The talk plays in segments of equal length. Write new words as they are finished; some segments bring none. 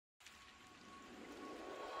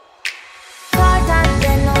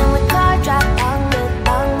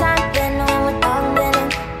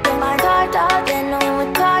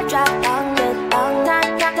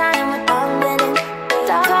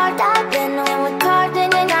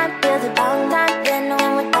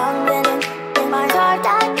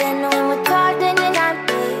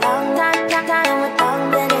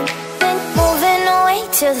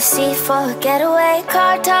the sea for a getaway.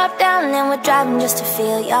 Car top down and we're driving just to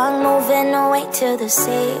feel young. Moving away to the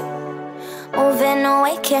sea, moving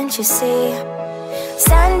away, can't you see?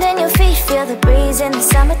 Sand in your feet, feel the breeze in the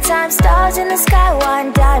summertime. Stars in the sky,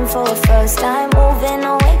 one dime for a first time. Moving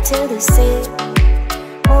away to the sea,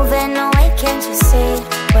 moving away, can't you see?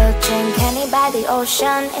 We'll drink honey by the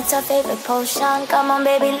ocean, it's our favorite potion. Come on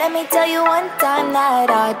baby, let me tell you one time that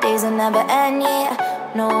our days will never end, yeah.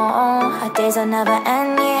 No, our days will never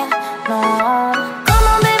end, yeah. No. Come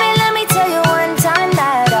on baby, let me tell you one time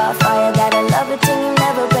that our fire got a love it till you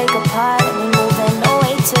never break apart. And we moving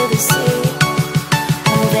away to the sea,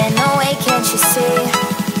 moving away, can't you see?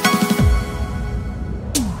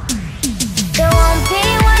 There won't be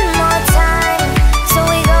one more time, so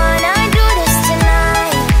we gonna do this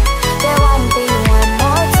tonight. There won't be one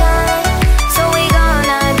more time, so we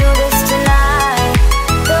gonna do this tonight.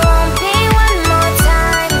 There won't be one more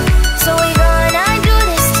time, so we gonna do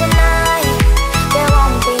this tonight. There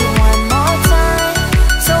won't be one more time,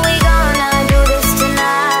 so we gonna do this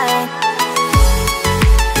tonight.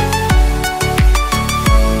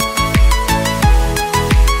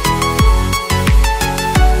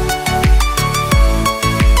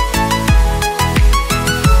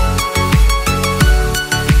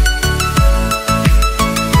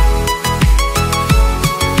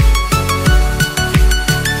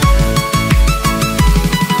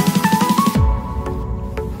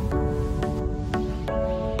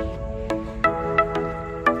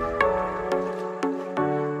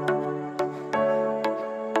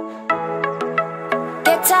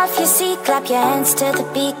 Get off your seat, clap your hands to the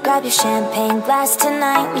beat. Grab your champagne glass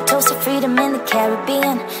tonight. We toast to freedom in the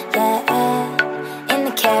Caribbean, yeah. In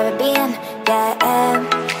the Caribbean, yeah.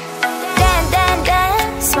 Dan, dan,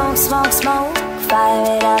 dan, smoke, smoke, smoke.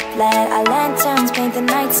 Fire it up, let our lanterns paint the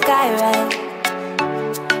night sky red.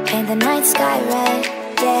 Paint the night sky red,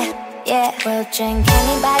 yeah, yeah. We'll drink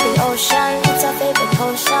honey by the ocean, it's our favorite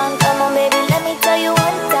potion.